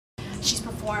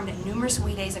performed at numerous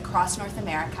We Days across North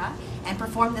America and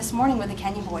performed this morning with the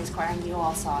Kenya Boys Choir, and you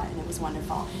all saw it, and it was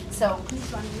wonderful. So please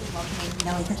join me in welcoming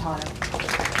Nelly Furtado.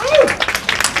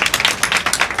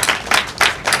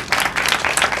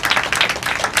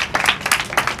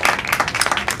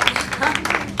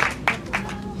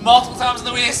 Multiple times on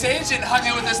the We Day stage and hung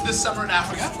out with us this summer in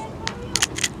Africa.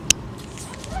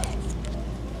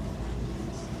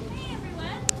 Hey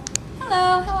everyone.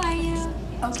 Hello, how are you?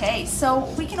 Okay, so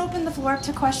we can open the floor up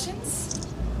to questions.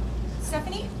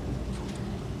 Stephanie?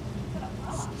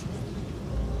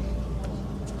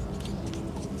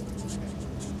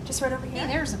 Just right over here. Hey,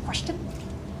 there's a question.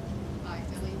 Hi,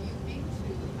 Nelly. You've been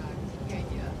to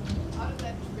Kenya. How did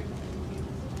that trip for you?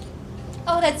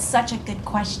 Oh, that's such a good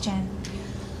question.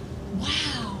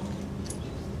 Wow.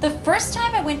 The first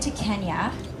time I went to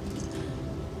Kenya,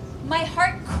 my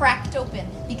heart cracked open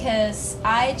because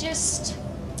I just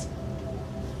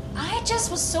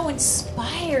was so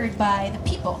inspired by the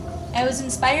people. I was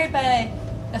inspired by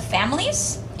the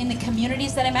families in the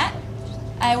communities that I met.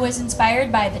 I was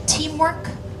inspired by the teamwork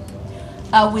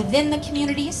within the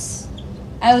communities.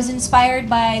 I was inspired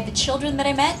by the children that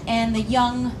I met and the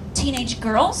young teenage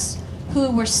girls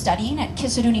who were studying at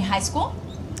Kielburger High School.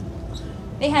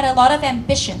 They had a lot of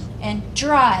ambition and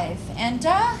drive, and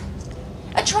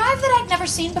a drive that I'd never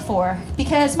seen before.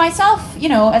 Because myself, you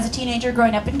know, as a teenager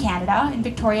growing up in Canada, in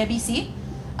Victoria, BC,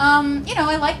 you know,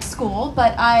 I liked school,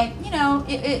 but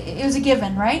it was a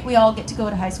given, right? We all get to go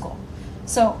to high school.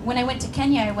 So when I went to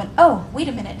Kenya, I went, oh, wait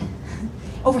a minute.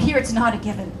 Over here, it's not a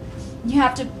given. You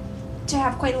have to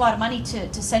have quite a lot of money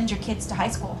to send your kids to high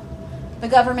school. The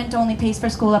government only pays for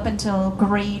school up until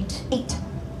grade 8.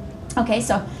 Okay,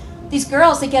 so these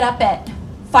girls, they get up at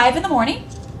 5 in the morning,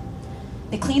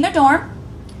 they clean their dorm,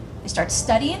 they start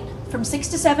studying from 6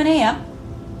 to 7 a.m.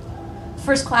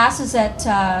 First class is at,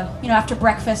 after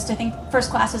breakfast. I think first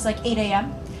class is like 8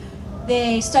 a.m.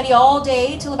 They study all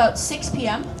day till about 6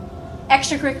 p.m.,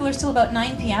 extracurriculars till about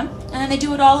 9 p.m., and then they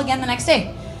do it all again the next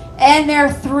day. And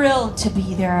they're thrilled to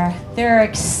be there. They're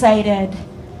excited.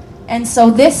 And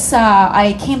so this,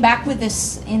 I came back with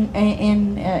this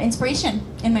inspiration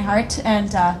in my heart,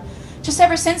 and just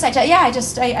ever since,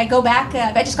 I go back.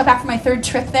 I just got back from my 3rd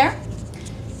trip there,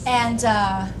 and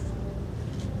I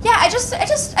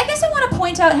guess I want to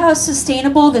point out how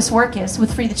sustainable this work is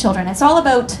with Free the Children. It's all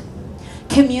about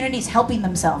communities helping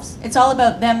themselves. It's all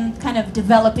about them kind of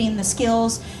developing the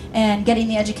skills and getting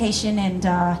the education and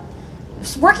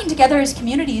working together as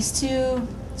communities to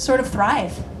sort of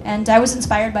thrive. And I was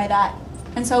inspired by that.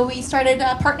 And so we started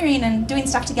partnering and doing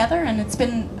stuff together, and it's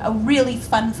been a really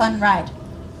fun ride.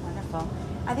 Wonderful.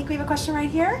 I think we have a question right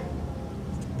here.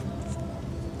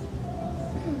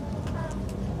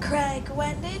 Craig,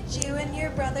 when did you and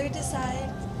your brother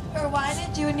decide, or why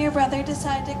did you and your brother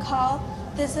decide to call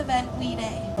this event We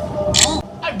Day?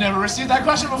 I've never received that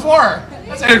question before.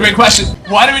 That's a great question.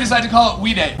 Why did we decide to call it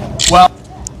We Day? Well,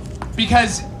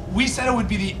 because we said it would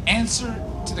be the answer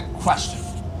to the question.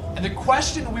 And the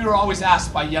question we were always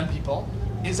asked by young people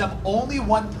is, I'm only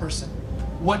one person,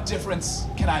 what difference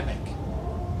can I make?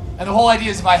 And the whole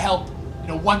idea is if I help,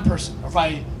 one person, or if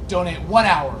I donate 1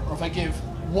 hour, or if I give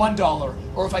 $1,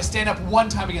 or if I stand up one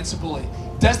time against a bully,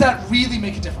 does that really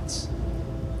make a difference?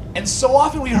 And so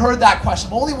often we heard that question,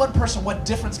 I'm only one person, what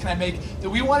difference can I make? That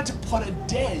we wanted to put a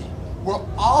day where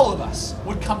all of us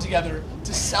would come together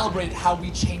to celebrate how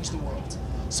we change the world.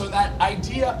 So that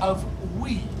idea of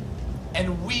we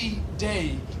and We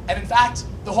Day, and in fact,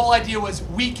 the whole idea was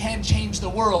We Can Change the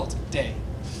World Day.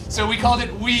 So we called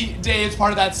it We Day as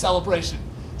part of that celebration.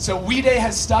 So We Day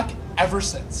has stuck ever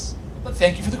since. But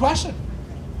thank you for the question.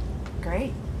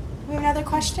 Great. We have another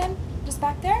question just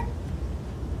back there.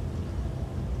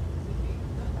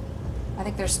 I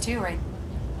think there's 2, right?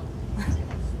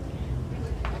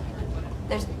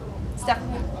 There's Steph.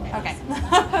 Okay.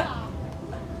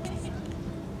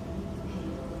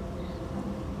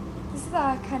 This is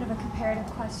a kind of a comparative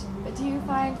question, but do you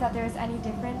find that there is any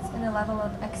difference in the level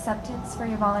of acceptance for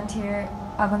your volunteer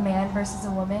of a man versus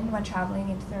a woman when traveling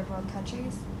into 3rd world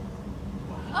countries?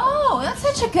 Oh, that's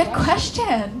such a good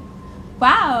question.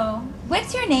 Wow.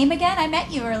 What's your name again? I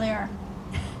met you earlier.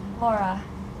 Laura.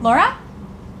 Laura?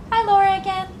 Hi, Laura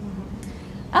again.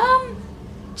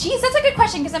 Geez, that's a good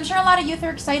question, because I'm sure a lot of youth are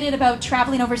excited about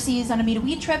traveling overseas on a Meet a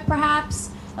Weed trip,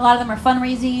 perhaps. A lot of them are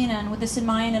fundraising and with this in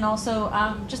mind, and also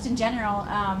just in general,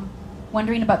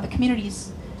 wondering about the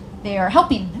communities they are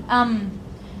helping.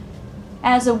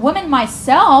 As a woman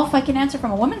myself, I can answer from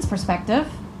a woman's perspective.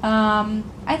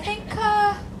 I think,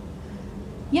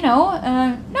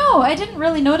 no, I didn't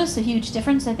really notice a huge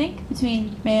difference, I think,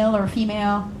 between male or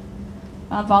female.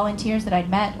 volunteers that I'd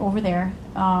met over there,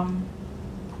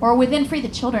 or within Free the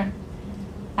Children.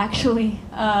 Actually,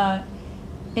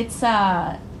 it's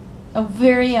a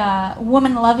very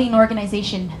woman-loving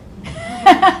organization,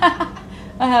 I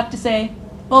have to say.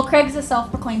 Well, Craig's a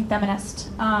self-proclaimed feminist.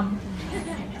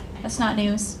 That's not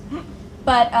news.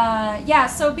 But yeah,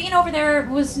 so being over there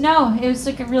was it was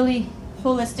like a really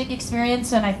holistic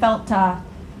experience, and I felt,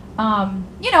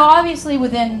 you know, obviously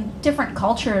within different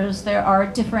cultures there are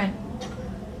different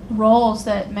roles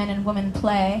that men and women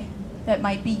play that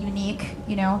might be unique,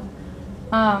 you know.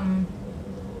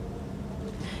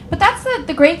 But that's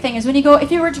the great thing is when you go,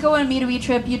 if you were to go on a Me2We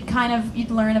trip,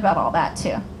 you'd learn about all that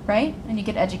too, right? And you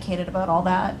get educated about all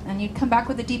that, and you'd come back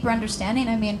with a deeper understanding.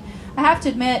 I mean, I have to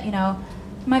admit, you know,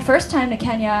 my first time to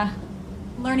Kenya,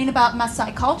 learning about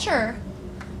Maasai culture,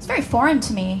 it's very foreign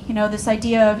to me. You know, this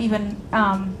idea of even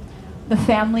the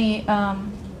family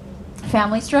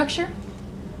structure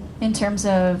in terms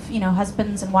of, you know,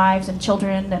 husbands and wives and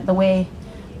children, and the way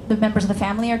the members of the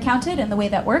family are counted and the way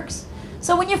that works.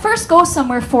 So when you first go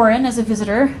somewhere foreign as a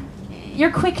visitor,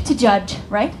 you're quick to judge,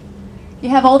 right? You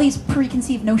have all these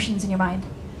preconceived notions in your mind.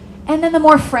 And then the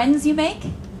more friends you make,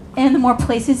 and the more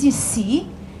places you see,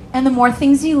 and the more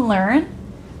things you learn,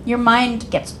 your mind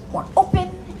gets more open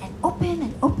and open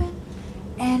and open.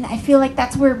 And I feel like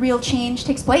that's where real change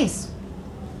takes place.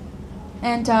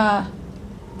 And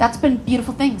that's been a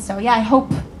beautiful thing. So yeah, I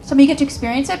hope some of you get to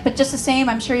experience it, but just the same,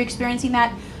 I'm sure you're experiencing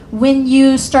that when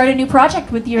you start a new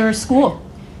project with your school.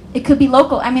 It could be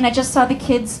local. I mean, I just saw the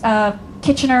kids, in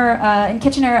Kitchener,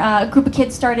 a group of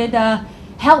kids started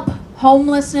HELP,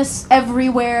 homelessness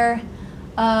everywhere.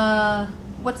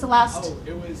 What's the last? Oh,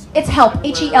 it was. It's HELP,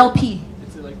 H-E-L-P.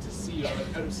 It's like to see,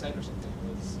 like out of sight or something.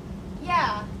 It was.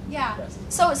 Yeah.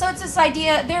 So it's this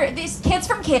idea. These kids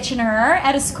from Kitchener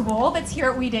at a school that's here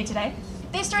at We Day today.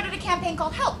 They started a campaign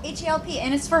called HELP, H-E-L-P,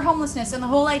 and it's for homelessness. And the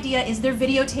whole idea is they're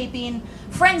videotaping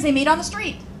friends they meet on the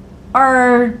street,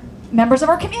 are members of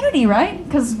our community, right?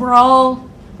 Because we all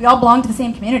belong to the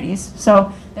same communities.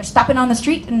 So they're stopping on the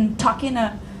street and talking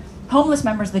to homeless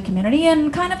members of the community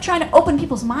and kind of trying to open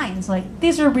people's minds. Like,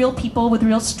 these are real people with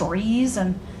real stories,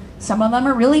 and some of them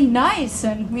are really nice,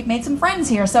 and we've made some friends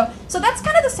here. So that's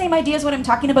kind of the same idea as what I'm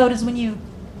talking about, is when you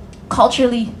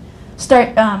culturally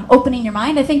start opening your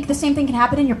mind. I think the same thing can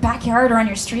happen in your backyard or on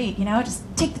your street, you know? Just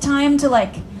take the time to,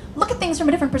 like, look at things from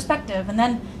a different perspective, and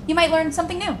then you might learn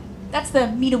something new. That's the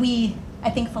Me2We,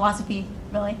 I think, philosophy,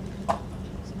 really.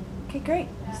 Okay, great.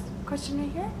 Question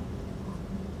right here.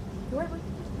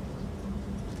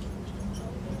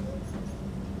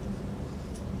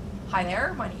 Hi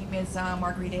there, my name is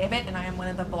Marguerite David, and I am one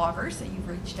of the bloggers that you've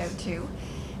reached out to.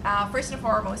 First and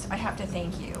foremost, I have to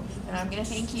thank you. And I'm going to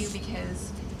thank you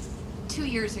because 2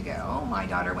 years ago, my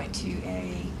daughter went to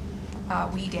a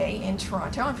We Day in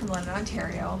Toronto. I'm from London,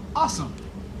 Ontario. Awesome.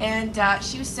 And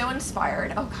she was so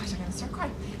inspired. Oh gosh, I'm going to start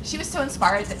crying. She was so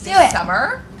inspired that this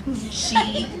summer,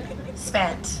 she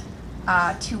spent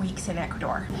 2 weeks in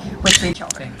Ecuador with 3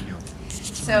 children. Thank you.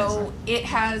 So it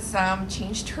has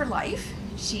changed her life.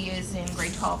 She is in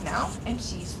grade 12 now, and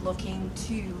she's looking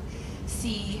to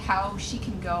see how she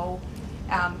can go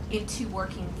into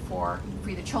working for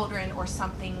Free the Children or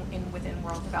something within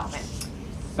world development.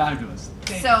 Fabulous.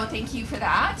 Thank you for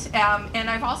that. And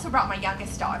I've also brought my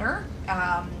youngest daughter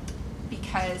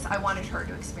because I wanted her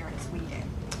to experience We Day.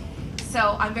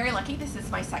 So I'm very lucky. This is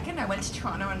my second. I went to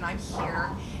Toronto and I'm here.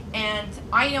 And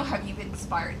I know how you've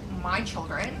inspired my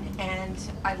children, and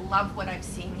I love what I'm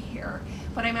seeing here.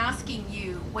 But I'm asking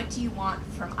you, what do you want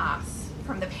from us,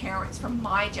 from the parents, from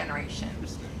my generation?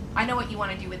 I know what you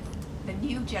want to do with the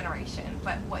new generation,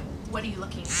 but what are you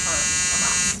looking for from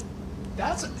us?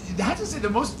 That's, I have to say, the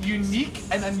most unique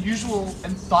and unusual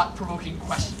and thought-provoking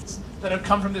questions that have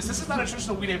come from this. This is not a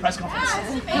traditional We Day press conference.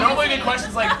 Normally we get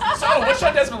questions like, so, what's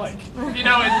Sean Desmond like? You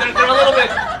know, and they're a little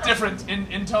bit different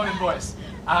in tone and voice.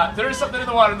 There is something in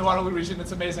the Waterloo region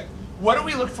that's amazing. What do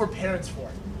we look for parents for?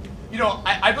 You know,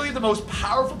 I believe the most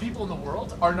powerful people in the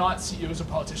world are not CEOs or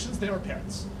politicians, they are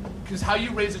parents. Because how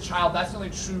you raise a child, that's the only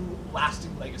true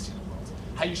lasting legacy in the world.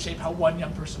 How you shape how one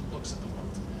young person looks at the world.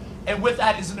 And with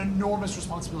that is an enormous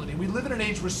responsibility. We live in an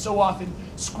age where so often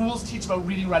schools teach about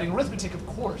reading, writing, arithmetic, of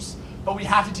course, but we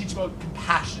have to teach about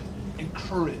compassion and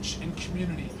courage and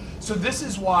community. So this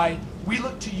is why we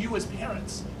look to you as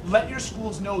parents. Let your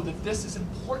schools know that this is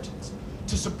important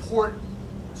to support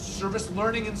service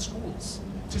learning in schools,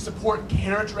 to support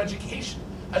character education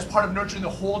as part of nurturing the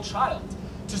whole child,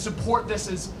 to support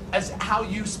this as how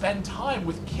you spend time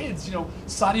with kids. You know,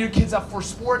 signing your kids up for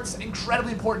sports,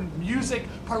 incredibly important. Music,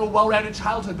 part of a well-rounded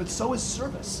childhood, but so is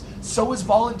service, so is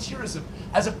volunteerism.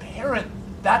 As a parent,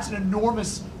 That's an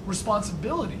enormous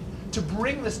responsibility to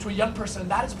bring this to a young person,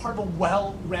 and that is part of a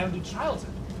well-rounded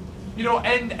childhood. You know,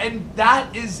 and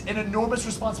that is an enormous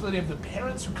responsibility of the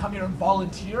parents who come here and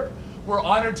volunteer. We're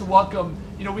honored to welcome,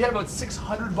 you know, we have about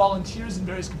 600 volunteers in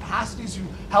various capacities who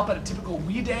help at a typical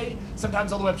WE Day,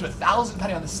 sometimes all the way up to 1,000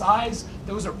 depending on the size.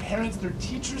 Those are parents, they're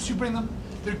teachers who bring them,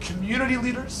 they're community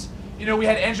leaders. You know, we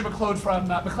had Andrew McLeod from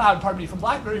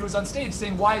Blackberry, who was on stage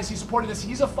saying, why is he supporting this?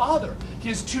 He's a father. He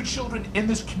has 2 children in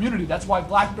this community. That's why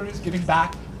Blackberry is giving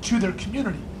back to their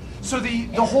community. So the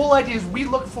whole idea is we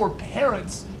look for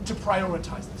parents to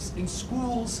prioritize this in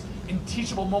schools, in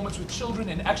teachable moments with children,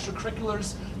 in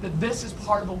extracurriculars, that this is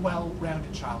part of a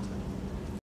well-rounded childhood.